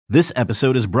This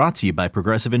episode is brought to you by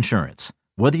Progressive Insurance.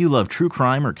 Whether you love true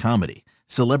crime or comedy,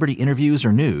 celebrity interviews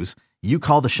or news, you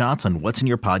call the shots on what's in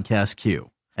your podcast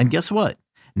queue. And guess what?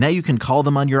 Now you can call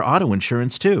them on your auto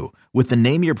insurance too with the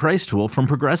Name Your Price tool from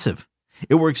Progressive.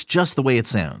 It works just the way it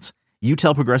sounds. You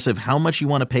tell Progressive how much you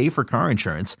want to pay for car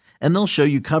insurance, and they'll show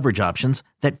you coverage options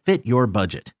that fit your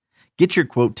budget. Get your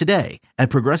quote today at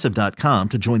Progressive.com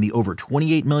to join the over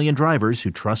 28 million drivers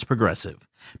who trust Progressive.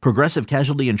 Progressive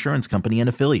Casualty Insurance Company and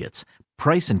Affiliates.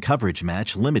 Price and coverage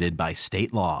match limited by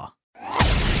state law.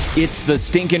 It's the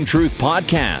Stinkin' Truth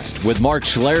Podcast with Mark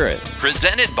Schlereth,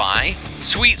 presented by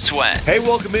Sweet Sweat. Hey,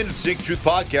 welcome into the Stinkin' Truth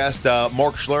Podcast.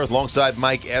 Mark Schlereth alongside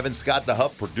Mike Evans, Scott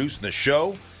DeHuff producing the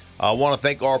show. I want to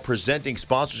thank our presenting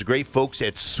sponsors, great folks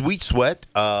at Sweet Sweat,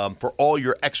 for all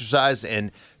your exercise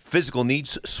and physical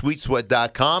needs,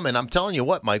 sweetsweat.com. And I'm telling you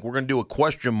what, Mike, we're going to do a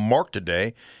question mark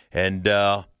today. And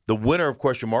the winner of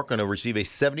question mark going to receive a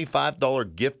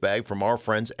 $75 gift bag from our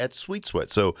friends at Sweet Sweat.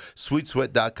 So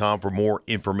sweetsweat.com for more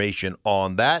information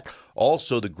on that.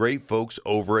 Also, the great folks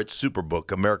over at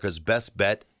Superbook, America's best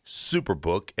bet,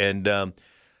 Superbook. And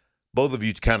both of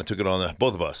you kind of took it on the,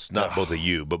 both of us, not both of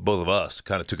you, but both of us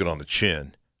kind of took it on the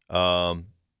chin.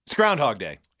 It's Groundhog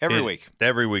Day. Every week.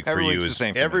 Every week for you. The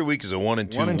same for every me. week is a 1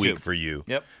 and 2 week for you.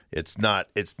 Yep. It's not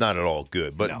at all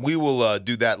good. But No. we will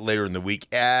do that later in the week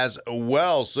as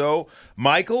well. So,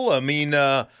 Michael, I mean,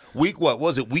 week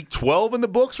 12 in the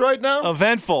books right now?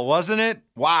 Eventful, wasn't it?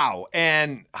 Wow.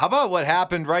 And how about what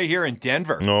happened right here in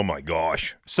Denver? Oh, my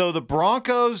gosh. So the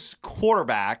Broncos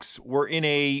quarterbacks were in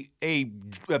a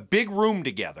big room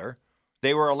together.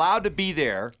 They were allowed to be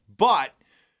there, but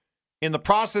in the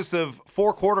process of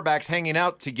four quarterbacks hanging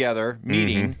out together,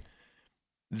 meeting,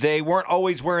 they weren't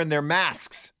always wearing their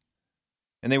masks,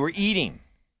 and they were eating.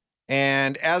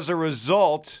 And as a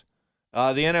result, the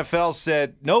NFL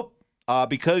said, nope,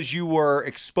 because you were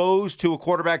exposed to a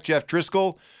quarterback, Jeff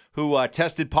Driscoll, who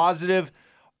tested positive,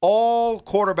 all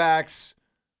quarterbacks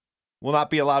will not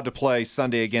be allowed to play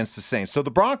Sunday against the Saints. So the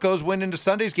Broncos went into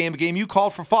Sunday's game, a game you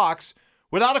called for Fox,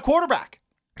 without a quarterback.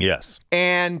 Yes.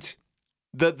 And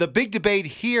the big debate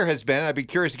here has been, and I'd be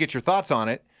curious to get your thoughts on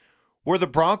it, were the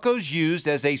Broncos used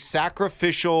as a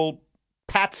sacrificial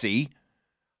patsy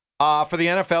for the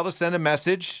NFL to send a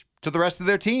message to the rest of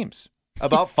their teams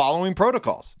about following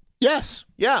protocols? Yes.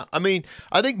 Yeah. I mean,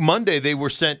 I think Monday they were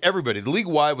sent, everybody, the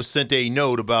league-wide was sent a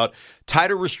note about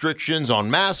tighter restrictions on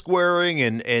mask wearing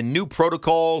and new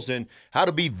protocols and how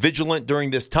to be vigilant during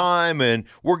this time. And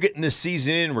we're getting this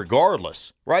season in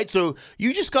regardless, right? So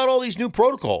you just got all these new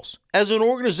protocols. As an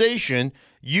organization,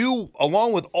 you,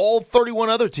 along with all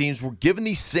 31 other teams, were given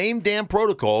these same damn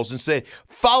protocols and say,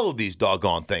 follow these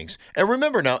doggone things. And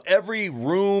remember now, every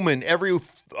room and every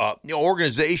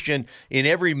organization in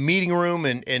every meeting room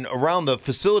and around the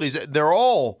facilities, they're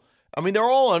all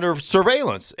under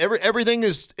surveillance. Everything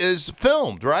is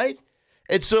filmed, right?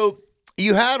 And so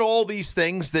you had all these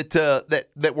things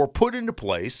that were put into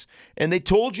place, and they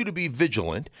told you to be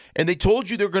vigilant, and they told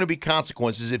you there were going to be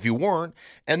consequences if you weren't.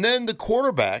 And then the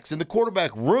quarterbacks in the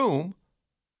quarterback room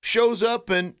shows up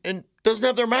and doesn't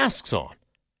have their masks on.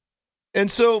 And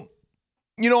so,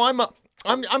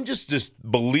 I'm just this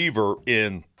believer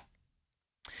in,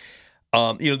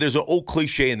 there's an old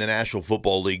cliche in the National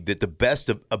Football League that the best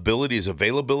of ability is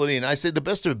availability. And I say the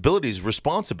best of ability is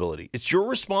responsibility. It's your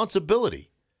responsibility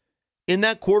in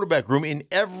that quarterback room, in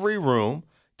every room,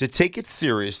 to take it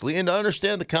seriously and to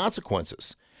understand the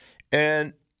consequences.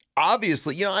 And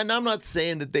obviously, and I'm not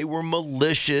saying that they were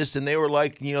malicious and they were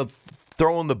like,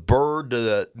 throwing the bird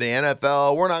to the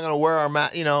NFL. We're not going to wear our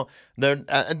mask.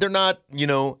 They're not,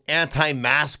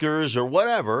 anti-maskers or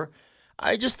whatever.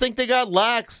 I just think they got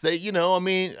lax.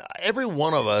 Every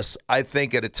one of us, I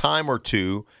think, at a time or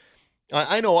two,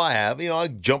 I know I have. I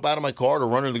jump out of my car to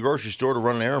run to the grocery store to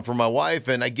run an errand for my wife,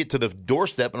 and I get to the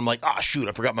doorstep, and I'm like, shoot,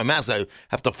 I forgot my mask. I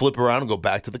have to flip around and go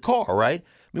back to the car, right?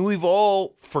 I mean, we've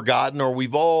all forgotten or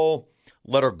we've all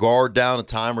let our guard down a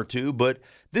time or two, but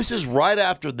this is right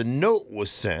after the note was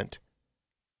sent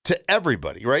to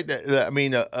everybody, right?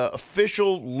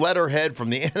 Official letterhead from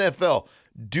the NFL,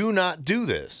 do not do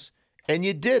this. And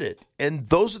you did it. And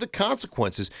those are the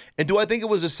consequences. And do I think it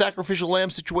was a sacrificial lamb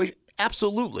situation?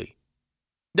 Absolutely.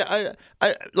 I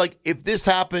if this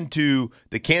happened to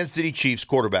the Kansas City Chiefs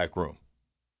quarterback room,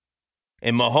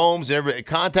 and Mahomes and everybody,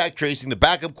 contact tracing, the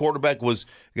backup quarterback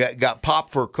got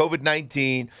popped for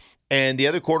COVID-19, and the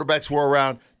other quarterbacks were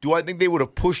around, do I think they would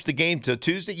have pushed the game to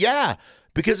Tuesday? Yeah,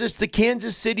 because it's the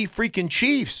Kansas City freaking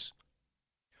Chiefs.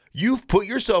 You've put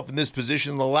yourself in this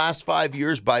position in the last 5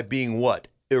 years by being what?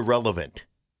 Irrelevant.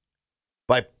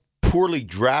 By poorly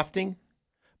drafting,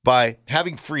 by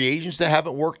having free agents that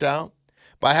haven't worked out,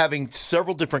 by having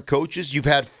several different coaches. You've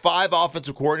had 5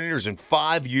 offensive coordinators in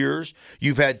 5 years.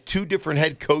 You've had 2 different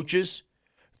head coaches,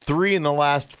 3 in the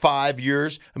last 5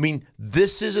 years. I mean,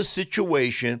 this is a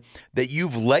situation that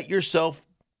you've let yourself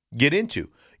get into.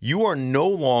 You are no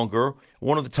longer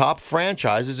one of the top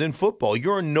franchises in football.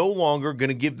 You're no longer going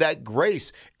to give that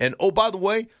grace. And, oh, by the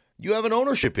way, you have an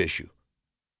ownership issue.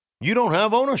 You don't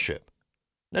have ownership.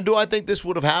 Now, do I think this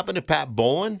would have happened if Pat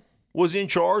Bowlen was in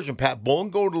charge and Pat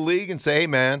Bowlen go to the league and say, hey,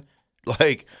 man,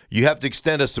 like, you have to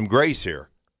extend us some grace here?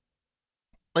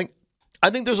 Like,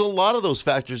 I think there's a lot of those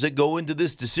factors that go into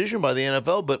this decision by the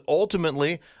NFL, but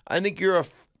ultimately, I think I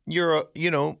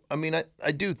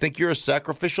do think you're a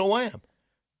sacrificial lamb.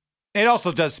 It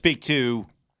also does speak to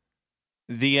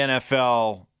the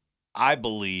NFL, I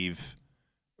believe,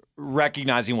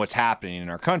 recognizing what's happening in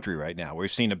our country right now.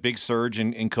 We've seen a big surge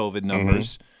in COVID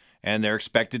numbers, and they're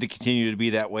expected to continue to be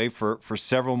that way for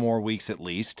several more weeks at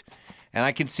least. And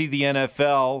I can see the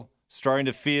NFL starting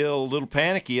to feel a little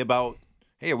panicky about,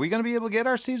 hey, are we going to be able to get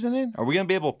our season in? Are we going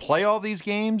to be able to play all these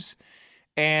games?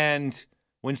 And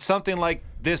when something like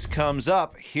this comes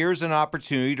up, here's an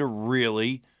opportunity to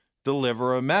really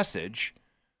deliver a message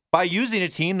by using a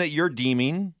team that you're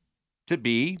deeming to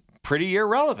be pretty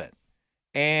irrelevant.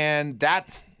 And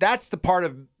that's the part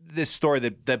of this story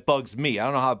that bugs me.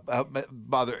 I don't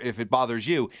know if it bothers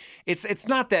you. It's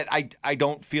not that I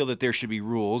don't feel that there should be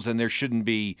rules and there shouldn't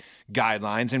be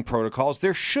guidelines and protocols.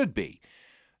 There should be.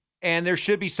 And there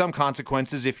should be some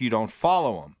consequences if you don't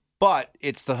follow them. But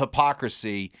it's the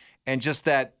hypocrisy and just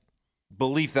that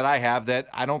belief that I have that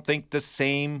I don't think the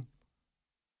same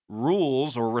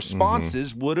rules or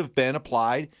responses would have been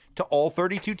applied to all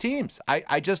 32 teams.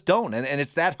 I just don't. And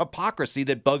it's that hypocrisy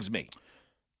that bugs me.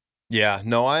 Yeah,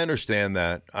 no, I understand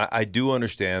that. I do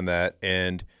understand that.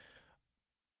 And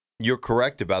you're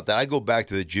correct about that. I go back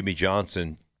to the Jimmy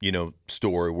Johnson,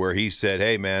 story where he said,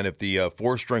 hey, man, if the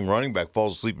 4-string running back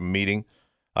falls asleep in a meeting,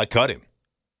 I cut him.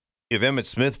 If Emmitt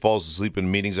Smith falls asleep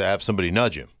in meetings, I have somebody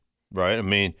nudge him, right? I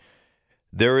mean,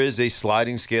 there is a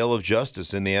sliding scale of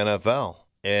justice in the NFL.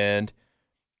 And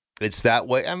it's that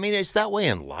way. I mean, it's that way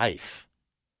in life.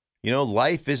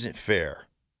 Life isn't fair.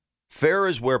 Fair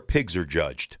is where pigs are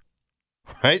judged,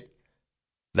 right?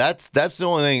 That's the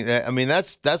only thing. I mean,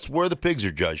 that's where the pigs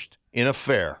are judged, in a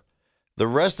fair. The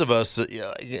rest of us,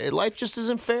 life just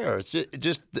isn't fair. It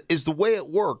just is the way it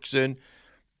works. And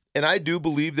I do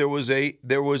believe there was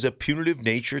a punitive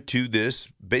nature to this.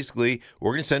 Basically,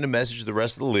 we're going to send a message to the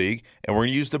rest of the league, and we're going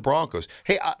to use the Broncos.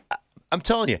 Hey, I'm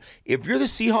telling you, if you're the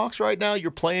Seahawks right now,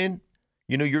 you're playing,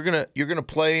 you're gonna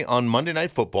play on Monday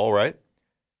Night Football, right?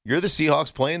 You're the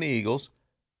Seahawks playing the Eagles.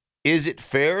 Is it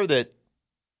fair that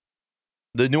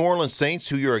the New Orleans Saints,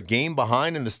 who you're a game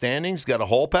behind in the standings, got a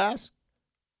hall pass?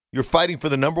 You're fighting for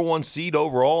the number 1 seed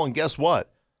overall, and guess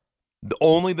what?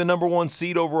 Only the number 1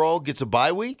 seed overall gets a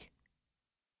bye week?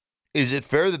 Is it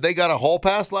fair that they got a hall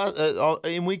pass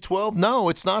in Week 12? No,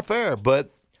 it's not fair,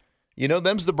 but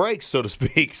them's the breaks, so to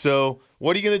speak. So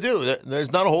what are you going to do?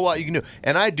 There's not a whole lot you can do.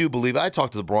 And I do believe, I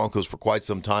talked to the Broncos for quite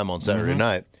some time on Saturday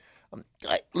night.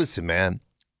 Listen, man,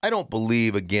 I don't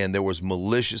believe, again, there was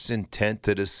malicious intent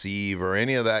to deceive or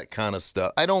any of that kind of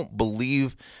stuff. I don't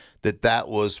believe that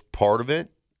was part of it.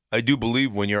 I do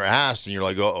believe when you're asked and you're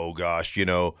like, oh gosh,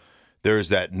 there's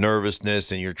that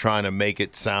nervousness and you're trying to make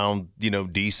it sound,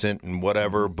 decent and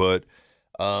whatever. But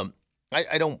I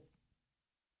don't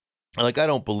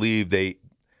believe they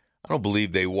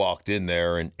walked in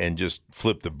there and just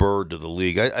flipped the bird to the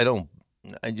league.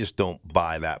 I just don't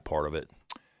buy that part of it.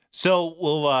 So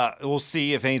we'll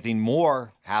see if anything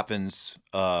more happens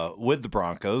with the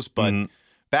Broncos. But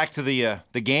back to the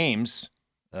games,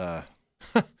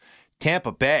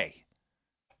 Tampa Bay,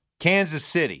 Kansas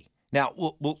City.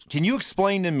 Now, can you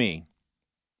explain to me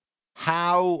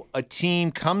how a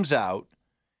team comes out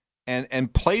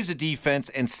and plays a defense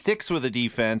and sticks with a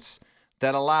defense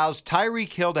that allows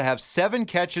Tyreek Hill to have 7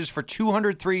 catches for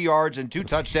 203 yards and 2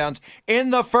 touchdowns in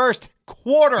the first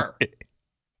quarter?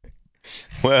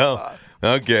 Well,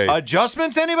 okay.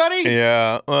 Adjustments, anybody?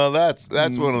 Yeah. Well, that's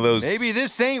one of those. Maybe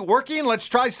this ain't working. Let's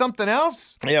try something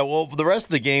else. Yeah. Well, the rest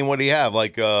of the game, what do you have?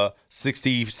 Like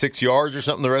 66 yards or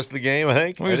something. The rest of the game, I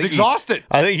think. He was exhausted.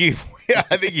 I think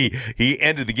he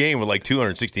ended the game with like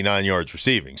 269 yards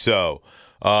receiving. So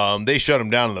they shut him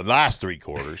down in the last 3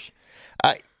 quarters.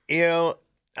 I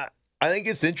think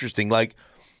it's interesting. Like,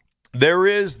 there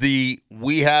is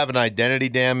we have an identity,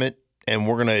 damn it, and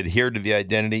we're going to adhere to the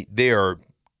identity. They are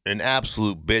an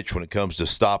absolute bitch when it comes to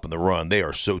stopping the run. They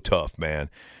are so tough, man.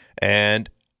 And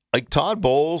like Todd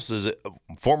Bowles is a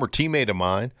former teammate of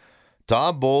mine.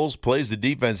 Todd Bowles plays the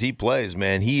defense he plays,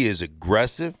 man. He is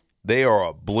aggressive. They are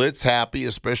a blitz happy,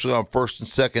 especially on first and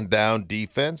second down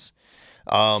defense.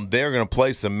 They're going to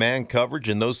play some man coverage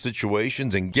in those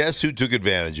situations, and guess who took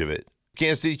advantage of it?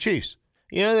 Kansas City Chiefs.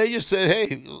 You know, they just said,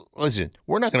 hey, listen,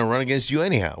 we're not going to run against you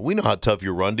anyhow. We know how tough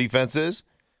your run defense is,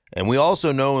 and we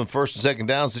also know in first and second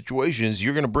down situations,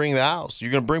 you're going to bring the house.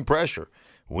 You're going to bring pressure.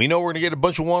 We know we're going to get a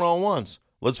bunch of one-on-ones.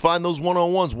 Let's find those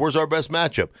one-on-ones. Where's our best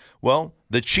matchup? Well,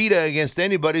 the cheetah against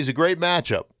anybody is a great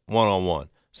matchup, one-on-one.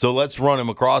 So let's run him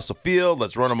across the field.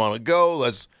 Let's run him on a go.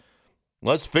 Let's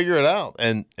figure it out.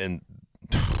 And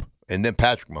then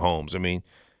Patrick Mahomes. I mean,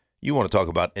 you want to talk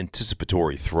about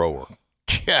anticipatory thrower.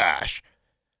 Gosh.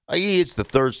 He hits the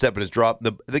third step in his drop.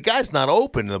 The guy's not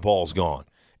open and the ball's gone.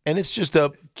 And it's just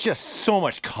so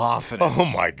much confidence.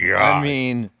 Oh, my God. I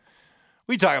mean,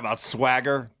 we talk about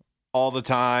swagger all the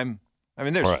time. I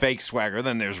mean, there's fake swagger,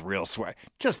 then there's real swagger.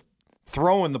 Just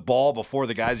throwing the ball before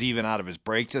the guy's even out of his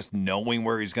break, just knowing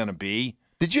where he's going to be.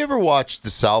 Did you ever watch the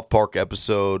South Park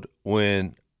episode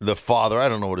when the father, I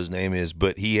don't know what his name is,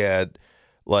 but he had,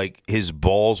 like, his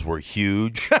balls were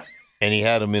huge, and he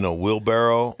had them in a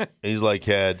wheelbarrow. He's like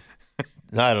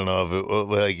I don't know if it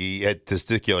like he had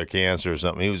testicular cancer or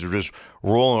something. He was just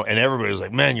rolling, and everybody was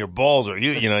like, "Man, your balls are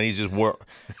huge." You know, and he's just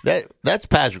that's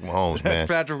Patrick Mahomes, man. That's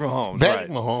Patrick Mahomes. Patrick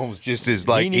right. Mahomes just is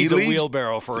like he needs a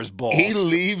wheelbarrow for his balls. He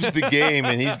leaves the game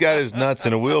and he's got his nuts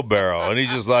in a wheelbarrow, and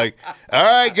he's just like, "All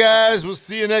right, guys, we'll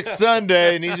see you next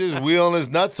Sunday," and he's just wheeling his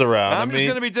nuts around. I'm just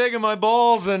gonna be taking my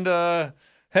balls and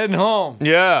heading home.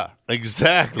 Yeah,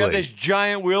 exactly. Got this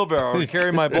giant wheelbarrow to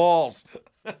carry my balls.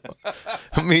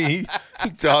 I mean, he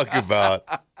talk about.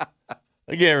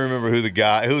 I can't remember who the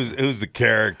guy who's the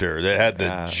character that had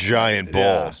the giant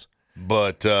balls,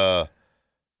 but oh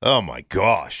my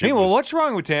gosh! Hey, well, what's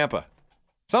wrong with Tampa?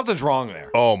 Something's wrong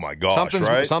there. Oh my gosh!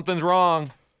 Something's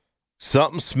wrong.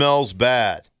 Something smells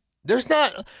bad. There's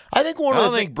not. I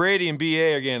don't think Brady and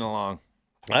BA are getting along.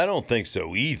 I don't think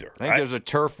so either. I think there's a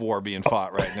turf war being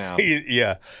fought right now.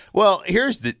 Yeah. Well,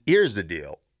 here's the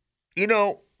deal. You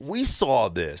know, we saw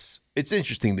this. It's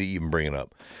interesting that you even bring it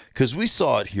up because we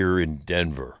saw it here in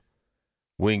Denver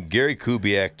when Gary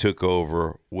Kubiak took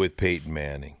over with Peyton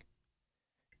Manning.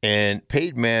 And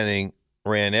Peyton Manning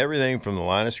ran everything from the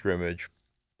line of scrimmage.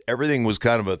 Everything was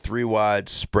kind of a 3-wide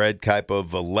spread type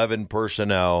of 11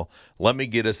 personnel. Let me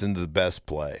get us into the best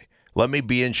play. Let me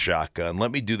be in shotgun.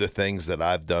 Let me do the things that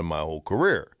I've done my whole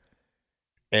career.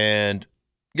 And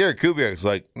Gary Kubiak was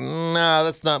like, nah,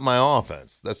 that's not my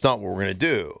offense. That's not what we're going to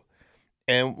do.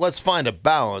 And let's find a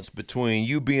balance between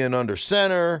you being under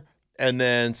center and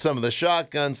then some of the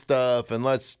shotgun stuff, and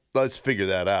let's figure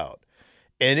that out.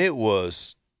 And it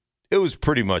was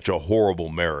pretty much a horrible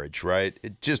marriage, right?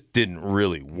 It just didn't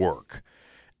really work.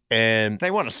 And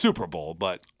they won a Super Bowl,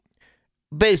 but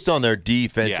based on their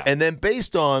defense, yeah. And then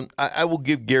based on, I will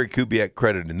give Gary Kubiak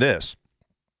credit in this.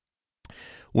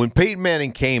 When Peyton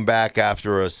Manning came back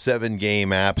after a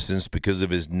 7-game absence because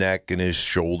of his neck and his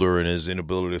shoulder and his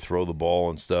inability to throw the ball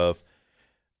and stuff,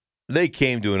 they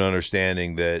came to an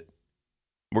understanding that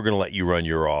we're going to let you run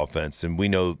your offense. And we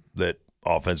know that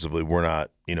offensively we're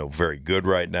not, very good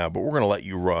right now, but we're going to let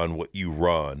you run what you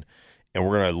run. And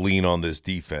we're going to lean on this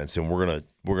defense, and we're going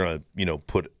to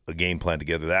put a game plan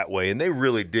together that way. And they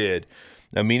really did.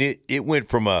 I mean, it went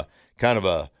from a kind of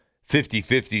a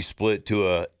 50-50 split to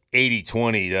a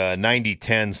 80-20 to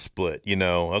 90-10 split.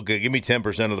 Okay, give me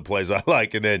 10% of the plays I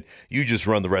like, and then you just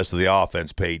run the rest of the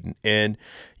offense, Peyton. And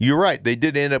you're right, they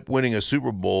did end up winning a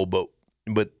Super Bowl, but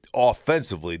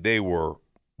offensively they were.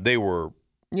 They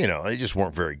just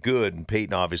weren't very good, and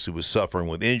Peyton obviously was suffering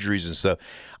with injuries and stuff.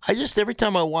 Every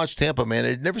time I watch Tampa, man,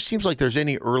 it never seems like there's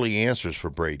any early answers for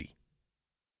Brady.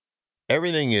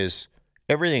 Everything is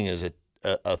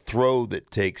a throw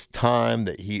that takes time,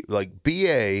 that he, like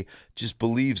BA, just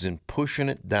believes in pushing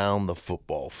it down the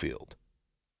football field.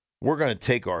 We're going to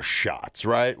take our shots,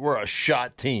 right? We're a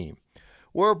shot team.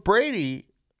 Where Brady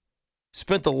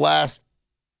spent the last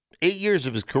 8 years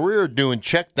of his career doing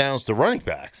check downs to running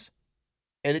backs.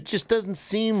 And it just doesn't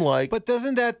seem like. But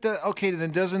doesn't that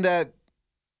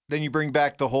then you bring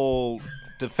back the whole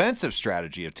defensive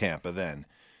strategy of Tampa? Then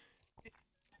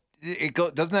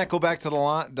doesn't that go back to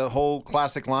the whole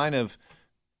classic line of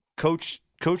coach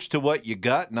to what you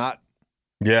got, not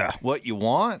what you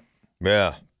want,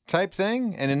 type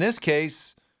thing. And in this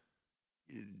case,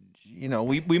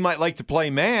 we might like to play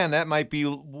man. That might be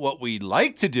what we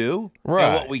like to do, right?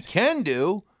 And what we can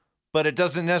do, but it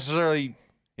doesn't necessarily.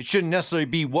 It shouldn't necessarily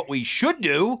be what we should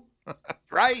do,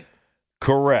 right?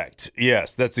 Correct.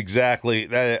 Yes, that's exactly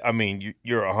that. I mean,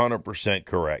 you're 100%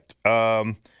 correct.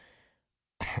 But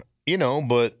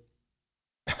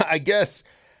I guess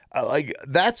like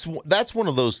that's one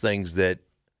of those things that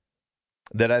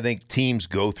I think teams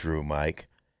go through, Mike.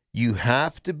 You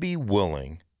have to be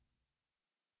willing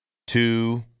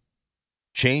to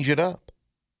change it up.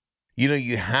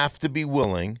 You have to be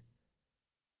willing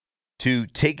to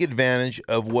take advantage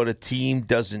of what a team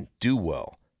doesn't do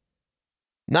well.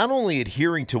 Not only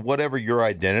adhering to whatever your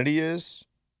identity is.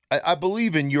 I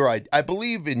believe in your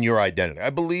identity. I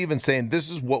believe in saying this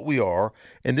is what we are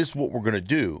and this is what we're going to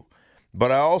do. But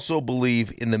I also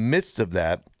believe in the midst of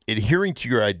that, adhering to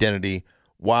your identity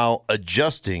while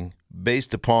adjusting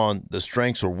based upon the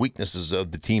strengths or weaknesses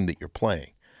of the team that you're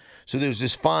playing. So there's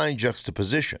this fine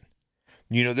juxtaposition.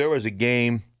 There was a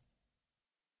game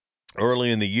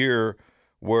early in the year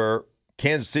where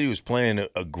Kansas City was playing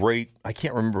a great, I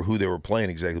can't remember who they were playing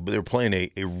exactly, but they were playing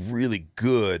a really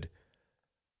good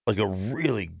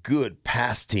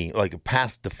pass team, like a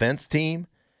pass defense team.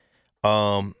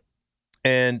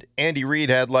 And Andy Reid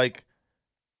had like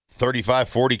 35,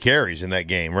 40 carries in that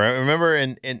game, right? Remember?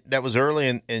 And that was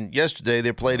early. And yesterday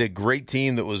they played a great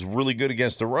team that was really good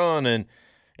against the run. And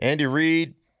Andy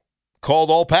Reid called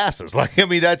all passes.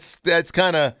 That's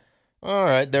kind of, all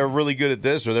right, they're really good at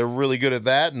this or they're really good at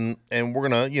that. And we're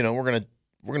going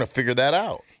to figure that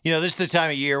out. This is the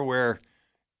time of year where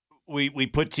we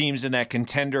put teams in that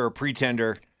contender or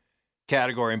pretender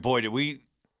category. And boy, did we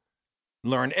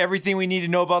learn everything we need to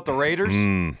know about the Raiders.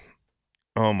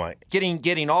 Oh my!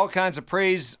 Getting all kinds of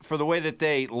praise for the way that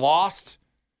they lost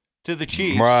to the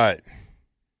Chiefs. Right.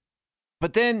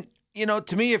 But then,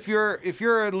 to me, if you're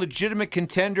a legitimate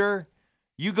contender,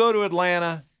 you go to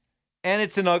Atlanta, and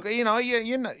it's an ugly.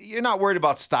 You're not worried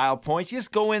about style points. You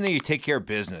just go in there, you take care of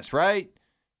business, right?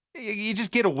 You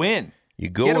just get a win. You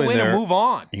go get a in win there and move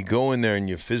on. You go in there and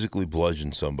you physically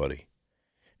bludgeon somebody.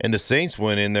 And the Saints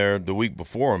went in there the week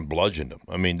before and bludgeoned them.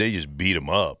 I mean, they just beat them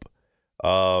up.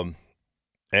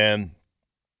 Atlanta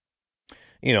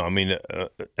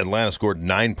scored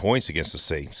 9 points against the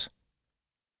Saints.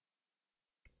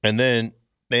 And then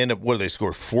they end up, what did they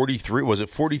score? 43? Was it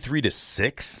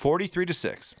 43-6?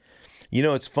 43-6.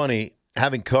 It's funny,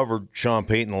 having covered Sean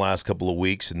Payton the last couple of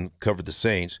weeks and covered the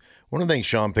Saints, one of the things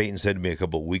Sean Payton said to me a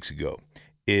couple of weeks ago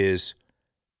is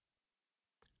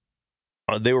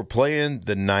they were playing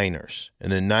the Niners,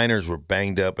 and the Niners were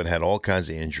banged up and had all kinds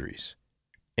of injuries.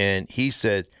 And he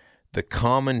said, the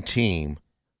common team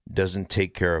doesn't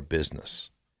take care of business.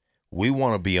 We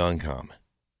want to be uncommon.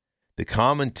 The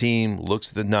common team looks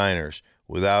at the Niners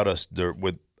without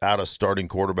a starting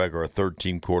quarterback or a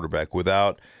third-team quarterback,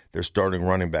 without their starting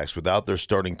running backs, without their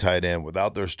starting tight end,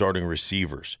 without their starting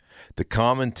receivers. The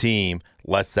common team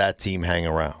lets that team hang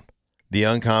around. The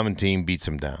uncommon team beats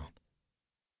them down.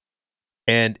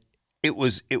 And it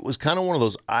was kind of one of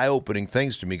those eye-opening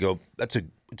things to me. It's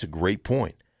a great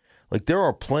point. Like, there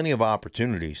are plenty of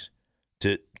opportunities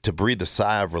to breathe a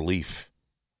sigh of relief.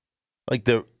 Like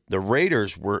the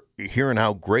Raiders were hearing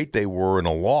how great they were in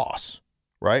a loss,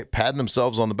 right? Patting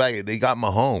themselves on the back. They got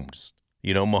Mahomes.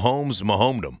 Mahomes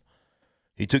Mahomed them.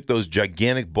 He took those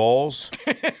gigantic balls.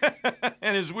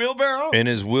 And his wheelbarrow? And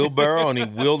he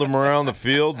wheeled them around the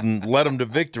field and led them to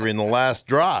victory in the last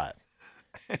drive.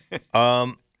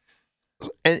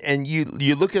 And you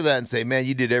look at that and say, man,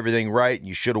 you did everything right and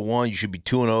you should have won. You should be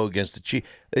 2-0 against the Chiefs.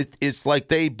 It's like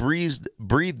they breathed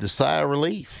a sigh of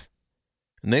relief.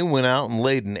 And they went out and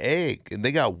laid an egg, and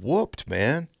they got whooped,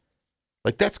 man.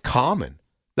 Like, that's common.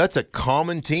 That's a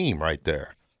common team right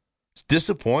there. It's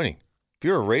disappointing. If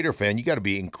you're a Raider fan, you got to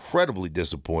be incredibly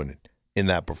disappointed in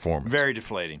that performance. Very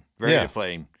deflating. Very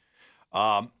deflating.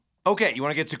 Okay, you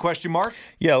want to get to question mark?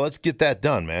 Yeah, let's get that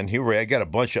done, man. Here, I got a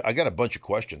bunch of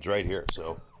questions right here.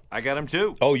 So I got them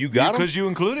too. Oh, you got them? Because you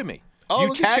included me. Oh,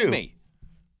 you tagged me.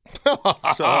 So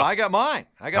I got mine.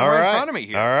 I got them right in front of me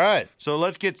here. All right. So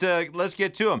let's get to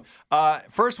them.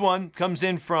 First one comes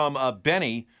in from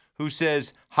Benny, who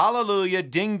says, "Hallelujah,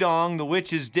 ding dong, the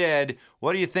witch is dead.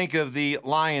 What do you think of the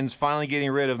Lions finally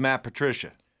getting rid of Matt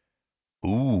Patricia?"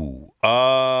 Ooh,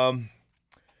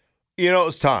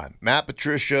 it's time. Matt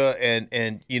Patricia and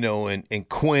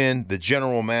Quinn, the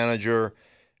general manager.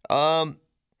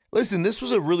 Listen, this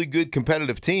was a really good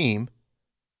competitive team.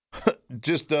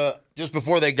 just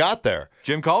before they got there,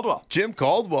 Jim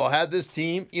Caldwell had this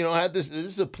team. This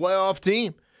is a playoff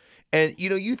team, and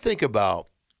you think about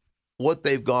what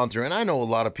they've gone through. And I know a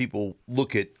lot of people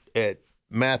look at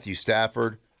Matthew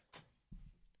Stafford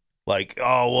like,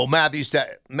 oh well, Matthew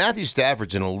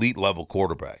Stafford's an elite level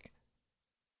quarterback.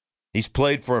 He's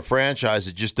played for a franchise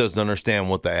that just doesn't understand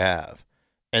what they have.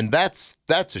 And that's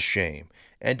a shame.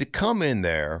 And to come in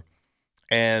there,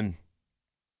 and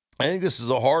I think this is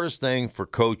the hardest thing for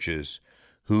coaches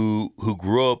who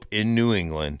grew up in New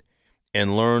England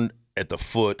and learned at the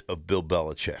foot of Bill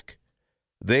Belichick.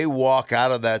 They walk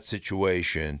out of that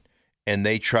situation and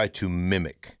they try to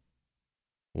mimic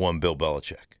one Bill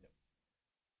Belichick.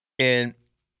 And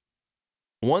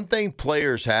one thing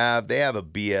players have, they have a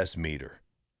BS meter.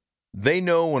 They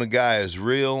know when a guy is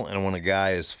real and when a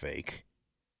guy is fake.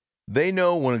 They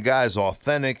know when a guy is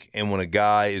authentic and when a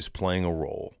guy is playing a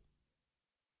role.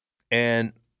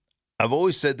 And I've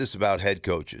always said this about head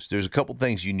coaches. There's a couple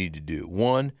things you need to do.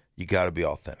 One, you got to be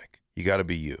authentic. You got to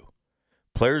be you.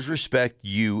 Players respect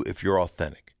you if you're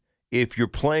authentic. If you're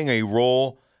playing a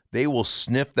role, they will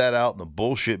sniff that out in the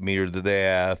bullshit meter that they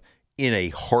have in a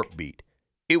heartbeat.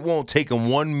 It won't take them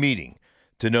one meeting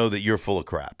to know that you're full of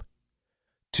crap.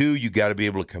 Two, you got to be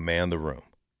able to command the room.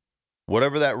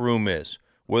 Whatever that room is,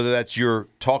 whether that's you're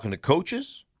talking to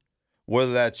coaches,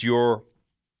 whether that's you're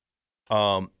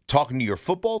talking to your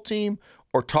football team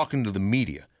or talking to the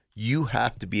media, you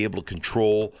have to be able to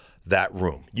control that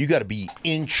room. You got to be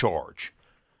in charge.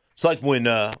 It's like when,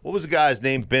 what was the guy's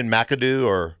name, Ben McAdoo,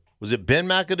 or was it Ben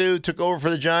McAdoo took over for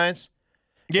the Giants?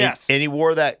 Yes. And he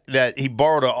wore that he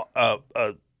borrowed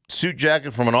a suit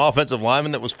jacket from an offensive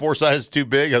lineman that was 4 sizes too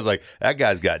big. I was like, that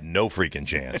guy's got no freaking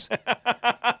chance.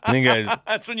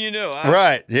 That's when you knew, huh?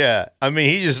 Right, yeah. I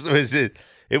mean, he just was it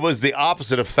was the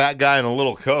opposite of fat guy in a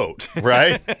little coat,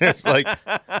 right? It's like,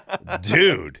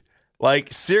 dude,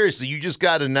 like, seriously, you just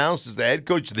got announced as the head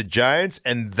coach of the Giants,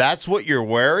 and that's what you're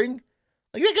wearing?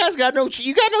 Like, that guy's got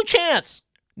you got no chance.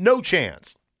 No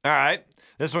chance. All right.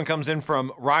 This one comes in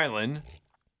from Rylan.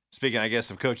 Speaking, I guess,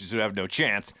 of coaches who have no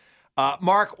chance.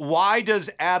 Mark, why does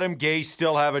Adam Gase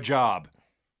still have a job?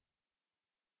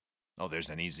 Oh, there's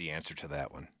an easy answer to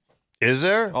that one. Is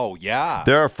there? Oh, yeah.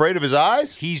 They're afraid of his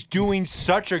eyes? He's doing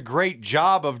such a great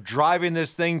job of driving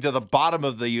this thing to the bottom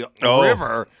of the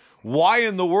river. Why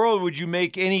in the world would you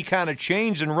make any kind of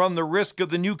change and run the risk of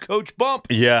the new coach bump?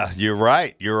 Yeah, you're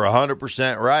right. You're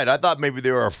 100% right. I thought maybe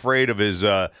they were afraid of his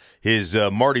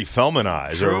Marty Feldman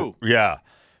eyes. True. Yeah.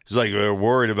 It's like they're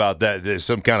worried about that. There's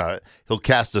some kind of he'll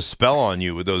cast a spell on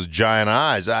you with those giant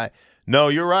eyes. No,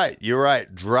 you're right. You're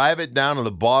right. Drive it down to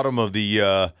the bottom of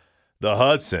the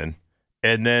Hudson,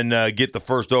 and then get the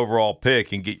first overall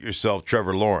pick and get yourself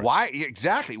Trevor Lawrence. Why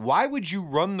exactly? Why would you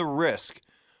run the risk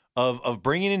of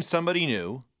bringing in somebody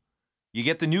new? You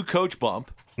get the new coach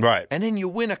bump, right, and then you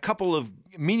win a couple of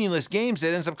meaningless games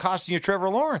that ends up costing you Trevor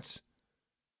Lawrence.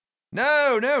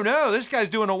 No. This guy's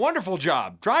doing a wonderful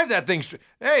job. Drive that thing straight.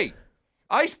 Hey,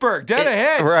 iceberg, dead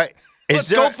ahead. Right.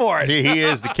 Let's go for it. He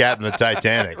is the captain of the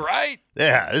Titanic. Right?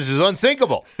 Yeah, this is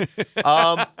unsinkable.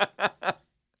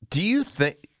 Do you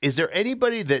think, is there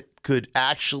anybody that could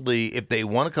actually, if they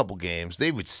won a couple games,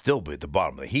 they would still be at the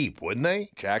bottom of the heap, wouldn't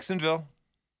they? Jacksonville.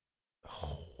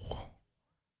 Oh,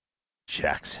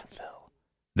 Jacksonville.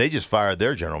 They just fired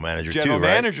their general manager General too,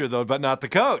 right? manager, though, but not the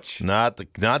coach. Not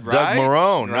right? Doug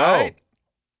Marrone, right? no.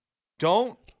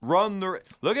 Don't run the...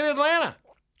 Look at Atlanta.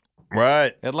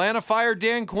 Right. Atlanta fired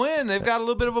Dan Quinn. They've got a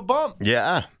little bit of a bump.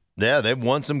 Yeah, they've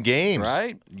won some games.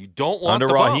 Right? You don't want under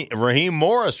the bump. Raheem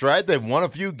Morris, right? They've won a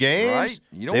few games. Right?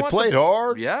 You don't they want played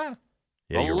hard. Yeah.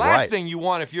 Yeah, the you're last right. thing you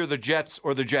want if you're the Jets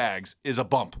or the Jags is a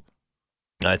bump.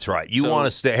 That's right. You want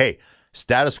to stay. Hey,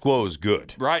 status quo is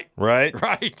good. Right. Right?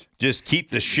 Right. Just keep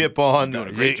the ship on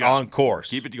course.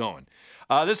 Keep it going.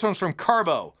 This one's from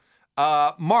Carbo.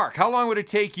 Mark, how long would it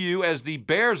take you as the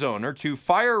Bears owner to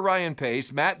fire Ryan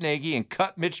Pace, Matt Nagy, and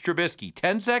cut Mitch Trubisky?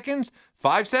 10 seconds?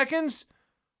 5 seconds?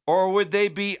 Or would they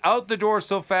be out the door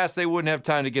so fast they wouldn't have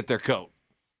time to get their coat?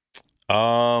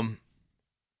 Yeah,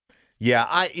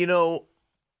 I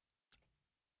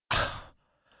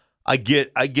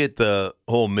get the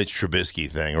whole Mitch Trubisky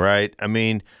thing, right? I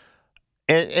mean,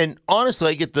 and honestly,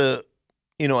 I get the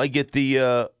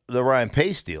Ryan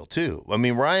Pace deal too. I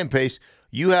mean, Ryan Pace,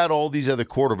 you had all these other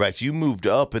quarterbacks. You moved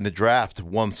up in the draft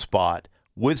one spot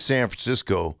with San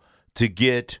Francisco to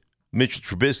get Mitchell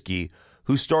Trubisky,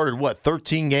 who started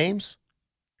 13 games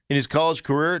in his college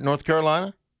career at North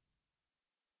Carolina.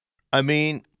 I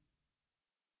mean,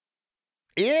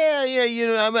 yeah.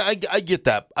 I mean, I get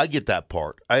that. I get that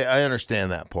part. I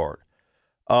understand that part.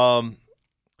 From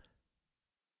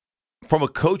a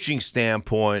coaching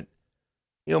standpoint,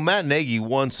 Matt Nagy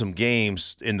won some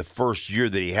games in the first year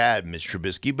that he had Mitch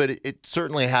Trubisky, but it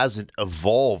certainly hasn't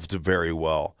evolved very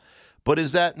well. But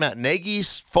is that Matt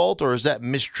Nagy's fault, or is that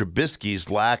Mitch Trubisky's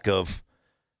lack of?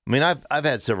 I mean, I've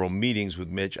had several meetings with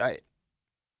Mitch. I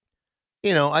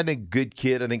think good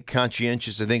kid. I think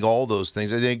conscientious. I think all those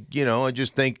things. I think, I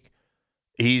just think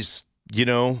he's,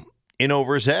 in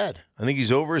over his head. I think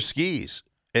he's over his skis.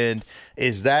 And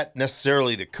is that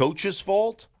necessarily the coach's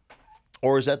fault?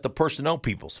 or is that the personnel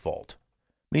people's fault?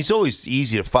 I mean, it's always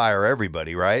easy to fire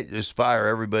everybody, right? Just fire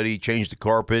everybody, change the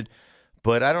carpet.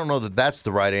 But I don't know that that's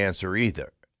the right answer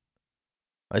either.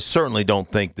 I certainly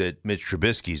don't think that Mitch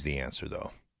Trubisky's the answer,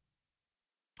 though.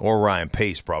 Or Ryan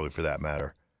Pace, probably, for that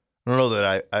matter. I don't know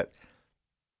that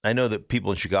I know that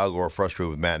people in Chicago are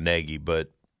frustrated with Matt Nagy,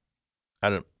 but I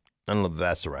don't know that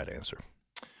that's the right answer.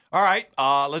 All right,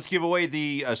 let's give away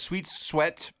the Sweet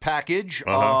Sweat package.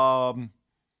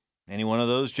 Any one of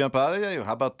those jump out at you?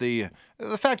 How about the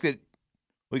fact that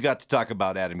we got to talk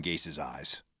about Adam Gase's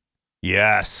eyes?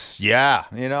 Yes, yeah.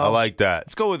 I like that.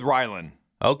 Let's go with Rylan.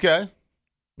 Okay,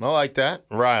 I like that.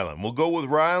 Rylan. We'll go with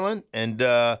Rylan, and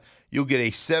you'll get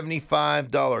a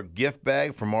 $75 gift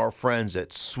bag from our friends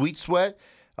at Sweet Sweat.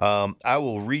 I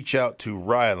will reach out to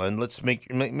Rylan. Let's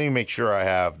make sure I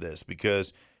have this,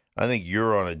 because I think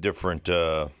you're on a different.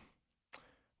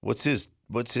 What's his?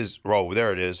 Oh,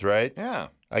 there it is. Right. Yeah.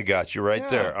 I got you right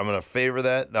there. I'm going to favor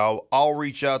that. I'll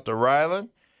reach out to Rylan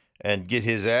and get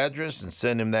his address and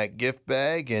send him that gift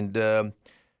bag,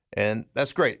 and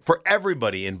that's great for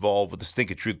everybody involved with the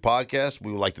Stink of Truth podcast.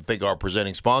 We would like to thank our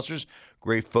presenting sponsors,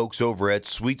 great folks over at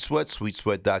Sweet Sweat,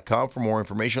 sweetsweat.com for more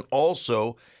information.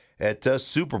 Also at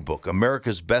Superbook,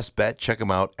 America's best bet. Check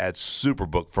them out at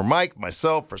Superbook. For Mike,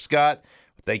 myself, for Scott,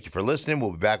 thank you for listening.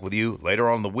 We'll be back with you later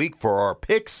on in the week for our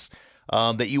picks.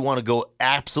 That you want to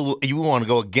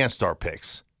go against our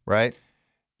picks, right?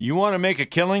 You want to make a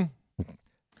killing?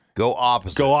 Go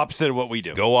opposite. Go opposite of what we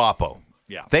do. Go Oppo.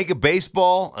 Yeah. Think of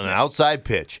baseball on an outside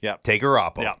pitch. Yep. Take a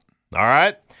Oppo. Yep. All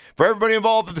right? For everybody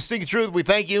involved with the Stinky Truth, we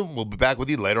thank you. We'll be back with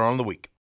you later on in the week.